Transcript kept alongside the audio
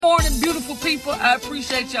beautiful people. I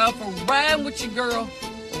appreciate y'all for riding with your girl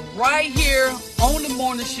right here on the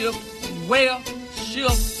morning shift where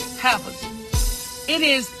shift happens. It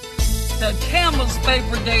is the Campbell's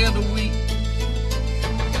favorite day of the week.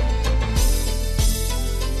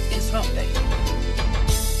 It's hump day.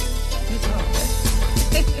 It's hump day.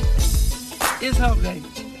 It's hump day.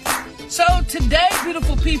 So today,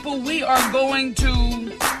 beautiful people, we are going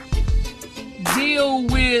to deal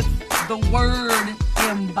with the word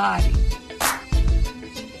embody.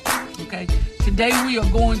 Okay, today we are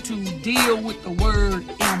going to deal with the word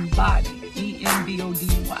embody,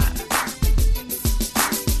 E-M-B-O-D-Y,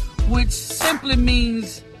 which simply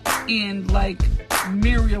means in like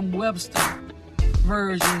Merriam-Webster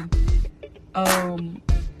version,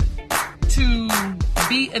 to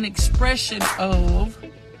be an expression of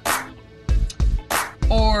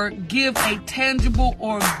or give a tangible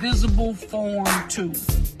or visible form to.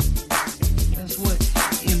 That's what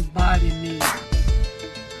embody means.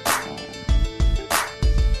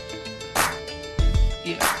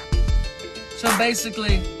 Yeah. So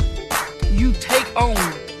basically, you take on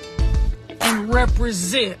and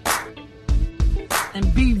represent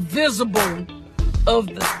and be visible of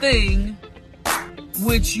the thing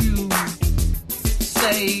which you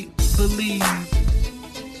say, believe.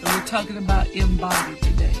 So we're talking about embody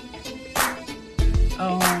today.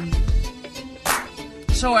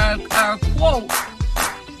 So our quote,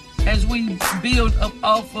 as we build up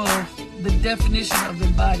off of the definition of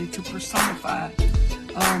embody, to personify,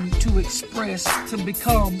 to express, to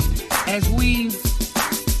become, as we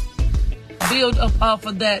build up off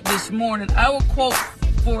of that this morning, our quote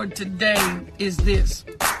for today is this.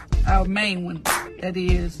 Our main one, that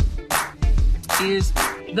is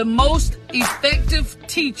the most effective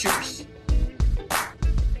teachers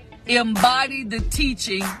embody the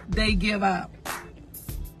teaching they give out.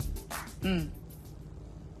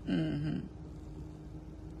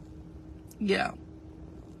 Yeah.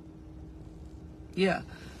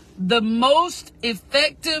 The most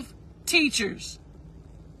effective teachers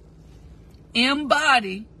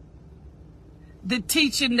embody the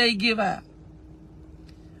teaching they give out.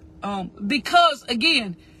 Because,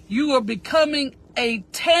 again, you are becoming a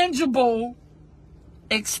tangible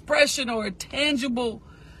expression or a tangible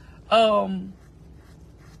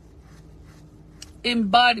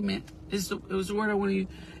embodiment is the word I want to use,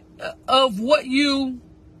 of what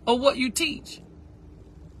you teach.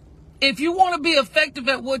 If you want to be effective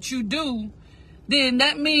at what you do, then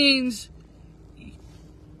that means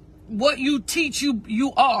what you teach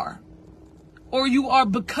you are, or you are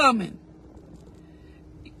becoming.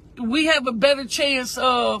 We have a better chance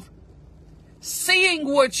of seeing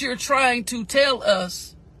what you're trying to tell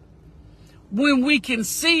us when we can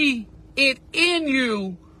see it in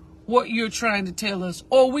you, what you're trying to tell us,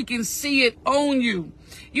 or we can see it on you.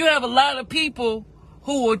 You have a lot of people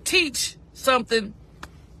who will teach something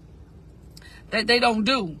that they don't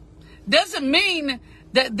do. Doesn't mean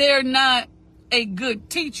that they're not a good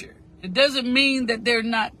teacher. It doesn't mean that they're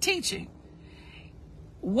not teaching.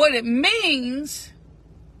 What it means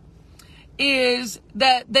is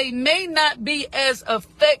that they may not be as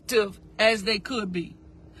effective as they could be.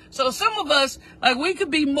 So some of us, like, we could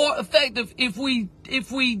be more effective if we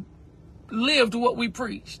lived what we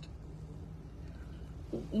preached.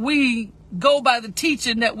 We go by the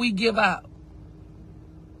teaching that we give out.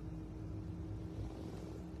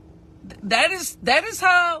 That is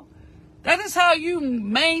how you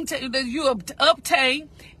maintain, that you obtain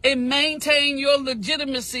and maintain your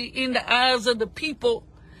legitimacy in the eyes of the people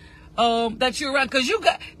that you're around. Because you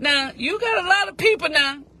got a lot of people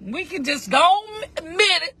now, we can just go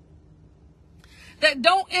admit it, that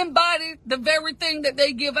don't embody the very thing that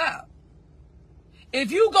they give out.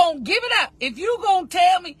 If you gonna give it out, if you gonna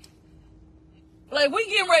tell me, like, we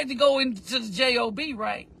getting ready to go into the job,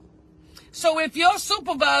 right? So if your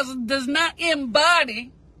supervisor does not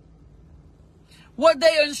embody what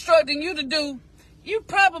they are instructing you to do, you're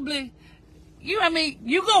gonna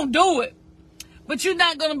do it, but you're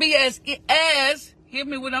not gonna be as hear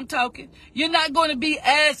me when I'm talking, you're not going to be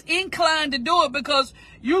as inclined to do it, because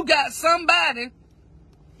you got somebody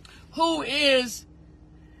who is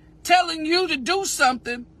telling you to do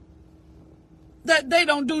something that they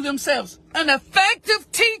don't do themselves. An effective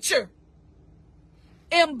teacher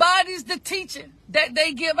embodies the teaching that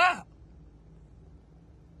they give out.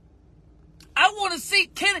 I want to see,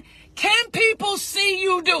 can people see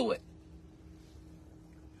you do it?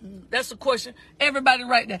 That's a question. Everybody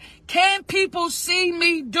write that. Can people see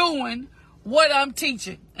me doing what I'm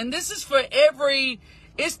teaching? And this is for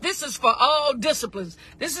this is for all disciplines.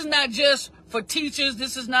 This is not just for teachers.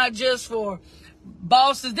 This is not just for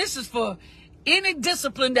bosses. This is for any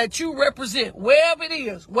discipline that you represent, wherever it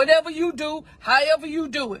is, whatever you do, however you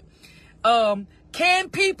do it, can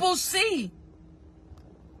people see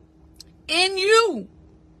in you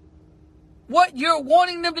what you're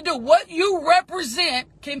wanting them to do? What you represent,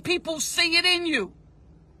 can people see it in you?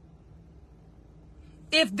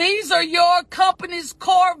 If these are your company's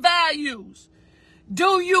core values,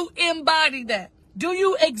 do you embody that? Do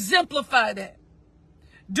you exemplify that?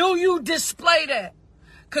 Do you display that?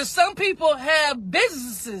 Because some people have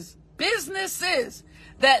businesses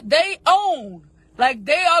that they own, like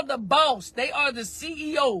they are the boss. They are the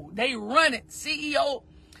CEO. They run it. CEO,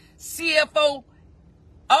 CFO,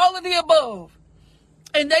 all of the above.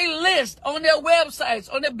 And they list on their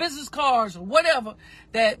websites, on their business cards, or whatever,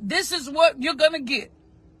 that this is what you're going to get.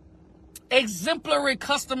 Exemplary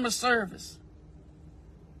customer service.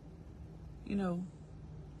 You know,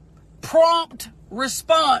 prompt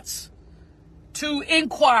response to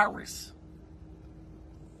inquiries.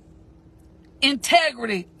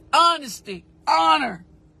 Integrity, honesty, honor.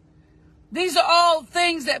 These are all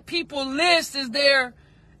things that people list as their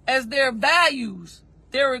values,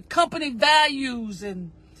 their company values.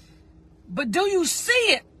 But do you see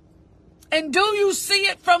it? And do you see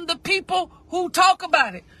it from the people who talk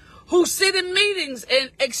about it, who sit in meetings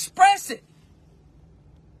and express it,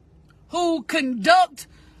 who conduct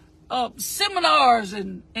seminars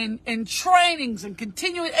and trainings and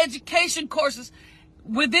continuing education courses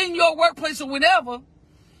within your workplace or whatever,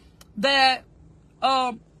 that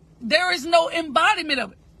there is no embodiment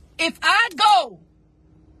of it? If I go,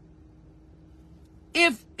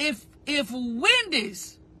 if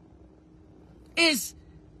Wendy's is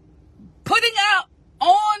putting out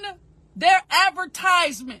on their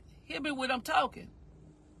advertisement, hear me when I'm talking,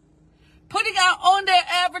 putting out on their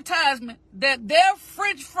advertisement that their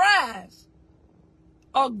French fries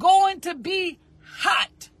are going to be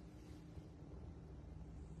hot,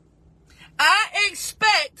 I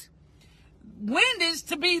expect Wendy's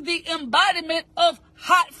to be the embodiment of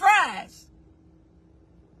hot fries.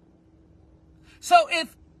 So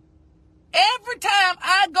if every time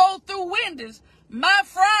I go through Wendy's, my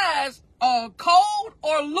fries are cold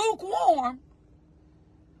or lukewarm,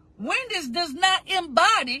 Wendy's does not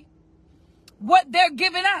embody what they're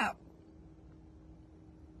giving out.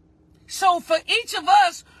 So for each of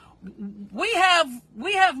us, we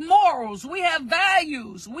have morals, we have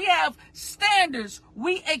values, we have standards.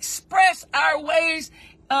 We express our ways,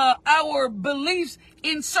 our beliefs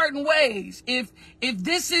in certain ways. If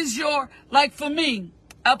this is your, like for me,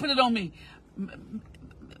 I'll put it on me.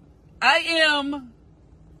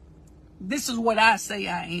 This is what I say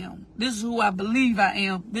I am. This is who I believe I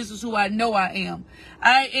am. This is who I know I am.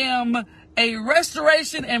 I am a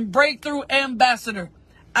restoration and breakthrough ambassador.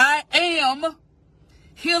 I am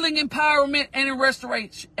healing, empowerment, and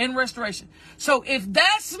restoration. So if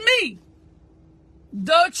that's me,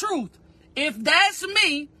 the truth, if that's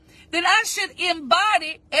me, then I should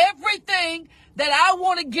embody everything that I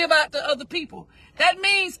want to give out to other people. That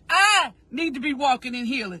means I need to be walking in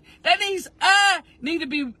healing. That means I need to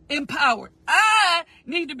be empowered. I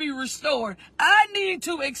need to be restored. I need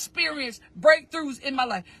to experience breakthroughs in my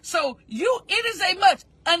life. So it is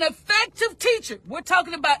an effective teacher. We're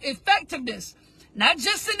talking about effectiveness, not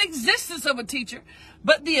just an existence of a teacher,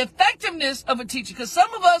 but the effectiveness of a teacher. Because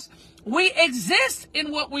some of us, we exist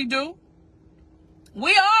in what we do.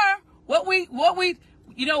 We are what we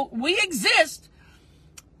exist.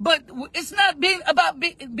 But it's not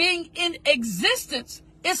being in existence.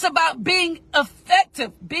 It's about being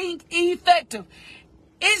effective, being effective.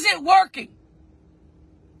 Is it working?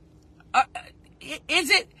 Is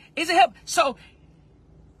it help? So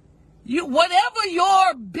whatever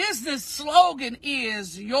your business slogan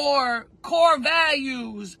is, your core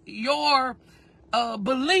values, your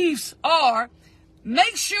beliefs are,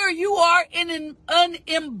 make sure you are in an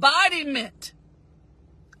embodiment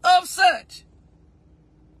of such.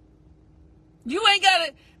 You ain't got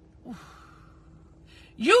to,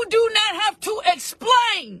 you do not have to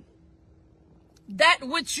explain that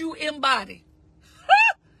which you embody.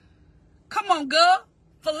 Come on, girl.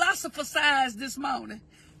 Philosophize this morning.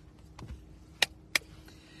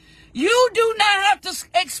 You do not have to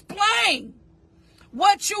explain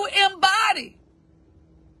what you embody.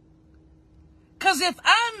 Because if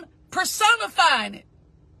I'm personifying it,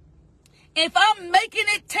 if I'm making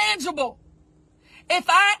it tangible, if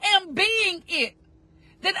I am being it,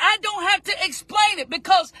 then I don't have to explain it,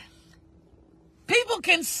 because people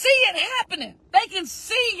can see it happening. They can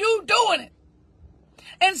see you doing it.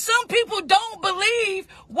 And some people don't believe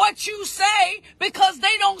what you say because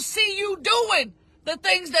they don't see you doing the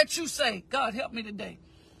things that you say. God help me today.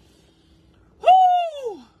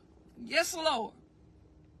 Woo! Yes, Lord.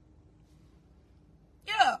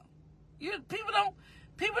 Yeah. People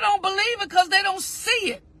don't believe it because they don't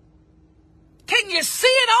see it. Can you see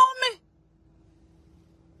it on me?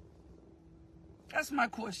 That's my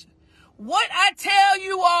question. What I tell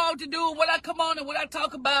you all to do, what I come on and what I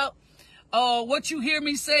talk about, what you hear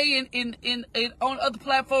me say in on other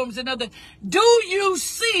platforms and other, do you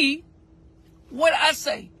see what I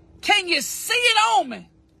say? Can you see it on me?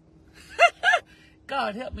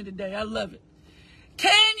 God help me today. I love it.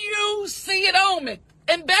 Can you see it on me?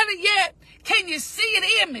 And better yet, can you see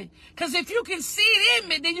it in me? Because if you can see it in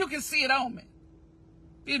me, then you can see it on me.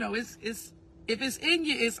 You know, it's if it's in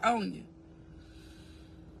you, it's on you.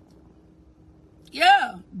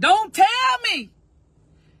 Yeah. Don't tell me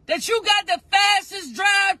that you got the fastest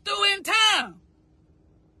drive-through in town.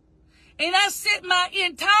 And I sit my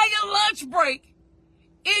entire lunch break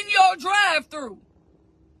in your drive-through.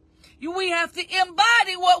 We have to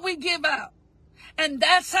embody what we give out. And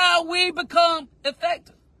that's how we become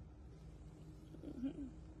effective.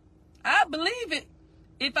 I believe it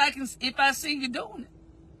if I see you doing it.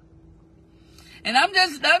 And I'm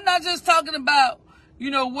not just talking about, you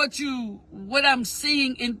know, what I'm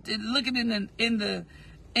seeing looking in the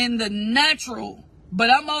natural, but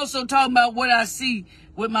I'm also talking about what I see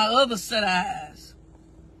with my other set of eyes.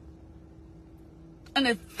 An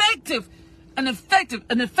effective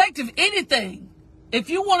anything. If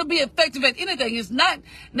you want to be effective at anything, it's not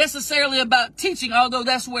necessarily about teaching, although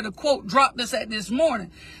that's where the quote dropped us at this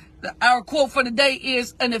morning. Our quote for the day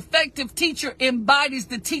is, an effective teacher embodies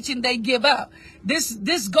the teaching they give out.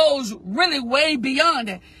 This goes really way beyond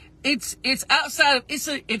that. It's outside of,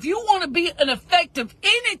 if you want to be an effective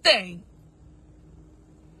anything,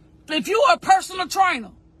 if you are a personal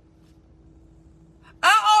trainer,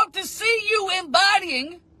 I ought to see you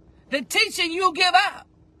embodying the teaching you give out.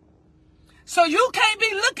 So you can't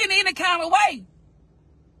be looking any kind of way.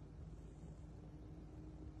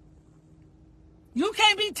 You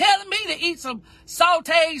can't be telling me to eat some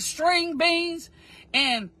sauteed string beans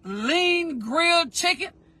and lean grilled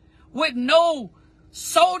chicken with no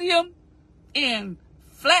sodium and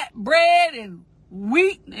flat bread and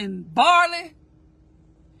wheat and barley.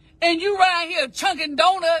 And you right here chunking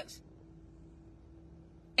donuts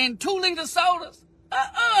and 2-liter sodas.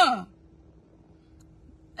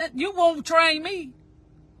 You won't train me.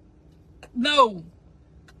 No.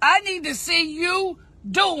 I need to see you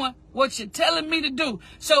doing what you're telling me to do.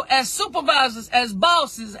 So as supervisors, as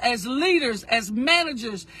bosses, as leaders, as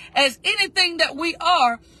managers, as anything that we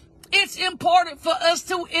are, it's important for us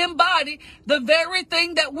to embody the very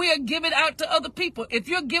thing that we are giving out to other people. If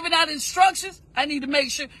you're giving out instructions, I need to make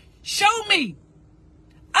sure, show me.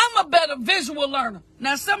 I'm a better visual learner.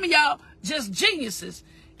 Now, some of y'all just geniuses.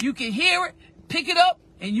 You can hear it, pick it up,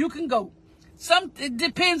 and you can go. It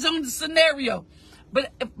depends on the scenario.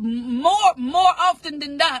 But more often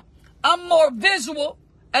than not, I'm more visual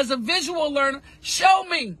as a visual learner. Show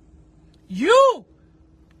me. You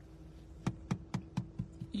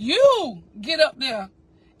get up there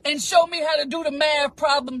and show me how to do the math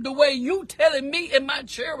problem the way you telling me and my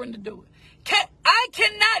children to do it. I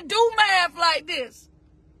cannot do math like this.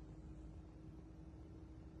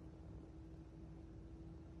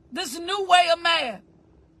 This new way of math.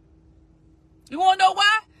 You want to know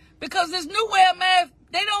why? Because this new way of math,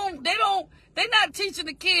 they're not teaching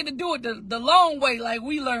the kid to do it the long way like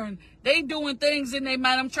we learn. They doing things in their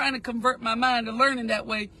mind. I'm trying to convert my mind to learning that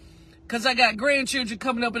way because I got grandchildren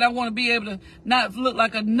coming up and I want to be able to not look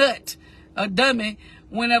like a nut, a dummy,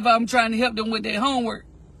 whenever I'm trying to help them with their homework.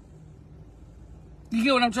 You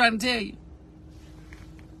get what I'm trying to tell you?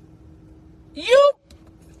 You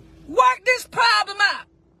work this problem out.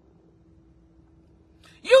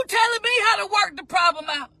 You telling me how to work the problem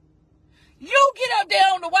out. You get up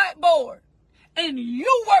there on the whiteboard and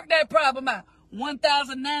you work that problem out.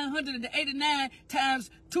 1,989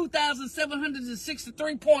 times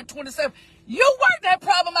 2,763.27. You work that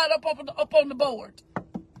problem out up on the board.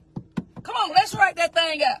 Come on, let's write that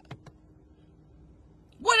thing out.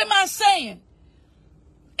 What am I saying?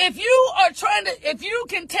 If you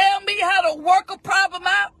can tell me how to work a problem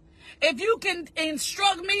out, if you can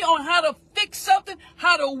instruct me on how to fix something,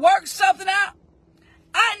 how to work something out,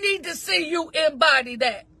 I need to see you embody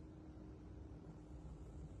that.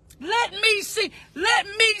 Let me see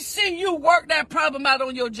you work that problem out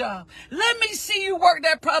on your job. Let me see you work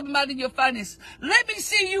that problem out in your finances. Let me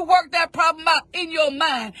see you work that problem out in your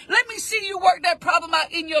mind. Let me see you work that problem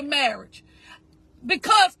out in your marriage.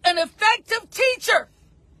 Because an effective teacher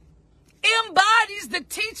embodies the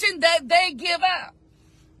teaching that they give out.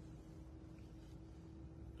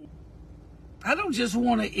 I don't just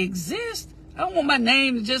want to exist. I don't want my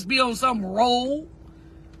name to just be on some roll,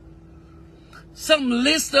 some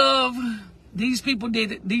list of these people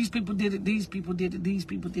did it, these people did it, these people did it, these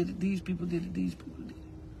people did it, these people did it, these people did it.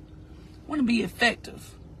 I want to be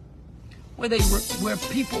effective, where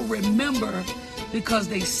people remember because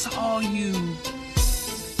they saw you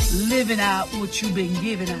living out what you've been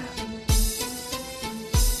giving out.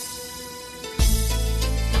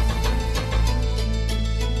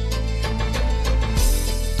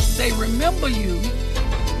 They remember you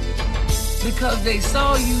because they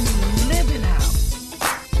saw you living out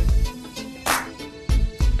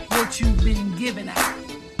what you've been giving out.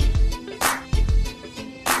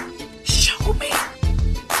 Show me.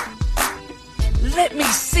 Let me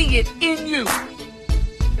see it in you.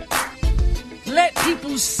 Let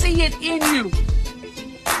people see it in you.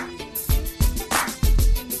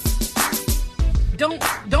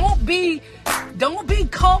 Don't be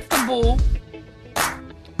comfortable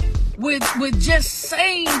with just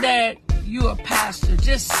saying that you're a pastor,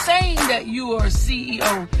 just saying that you are a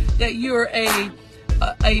CEO, that you're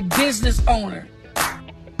a business owner.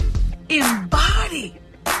 Embody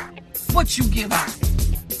what you give out.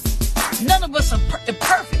 None of us are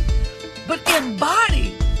perfect, but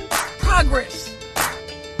embody progress.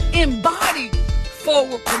 Embody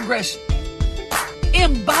forward progression.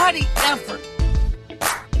 Embody effort.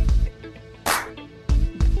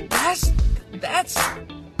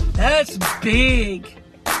 That's big.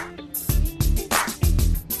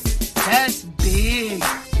 That's big.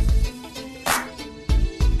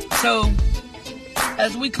 So,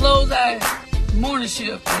 as we close our morning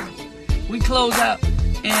shift, we close out,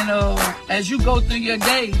 and as you go through your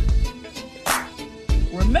day,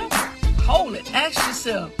 remember, hold it, ask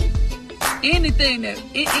yourself, anything that,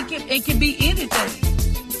 it can be anything.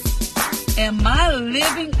 Am I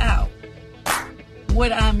living out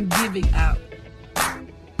what I'm giving out?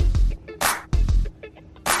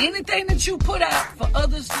 Anything that you put out for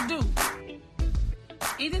others to do,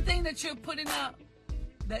 anything that you're putting out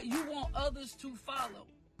that you want others to follow,